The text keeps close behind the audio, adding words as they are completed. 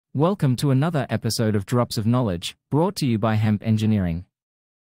Welcome to another episode of Drops of Knowledge, brought to you by Hemp Engineering.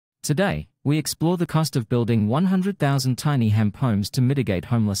 Today, we explore the cost of building 100,000 tiny hemp homes to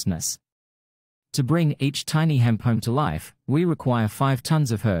mitigate homelessness. To bring each tiny hemp home to life, we require 5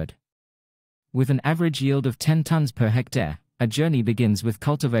 tons of herd. With an average yield of 10 tons per hectare, a journey begins with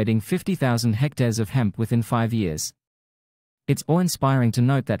cultivating 50,000 hectares of hemp within 5 years. It's awe-inspiring to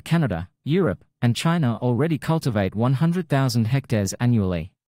note that Canada, Europe, and China already cultivate 100,000 hectares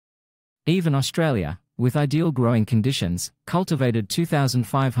annually. Even Australia, with ideal growing conditions, cultivated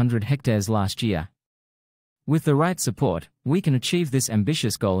 2,500 hectares last year. With the right support, we can achieve this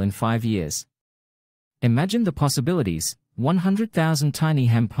ambitious goal in 5 years. Imagine the possibilities: 100,000 tiny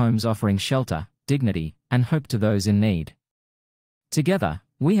hemp homes offering shelter, dignity, and hope to those in need. Together,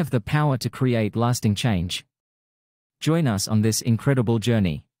 we have the power to create lasting change. Join us on this incredible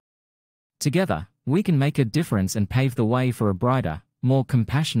journey. Together, we can make a difference and pave the way for a brighter, more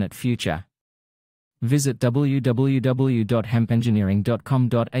compassionate future. Visit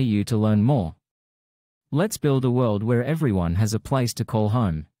www.hempengineering.com.au to learn more. Let's build a world where everyone has a place to call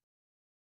home.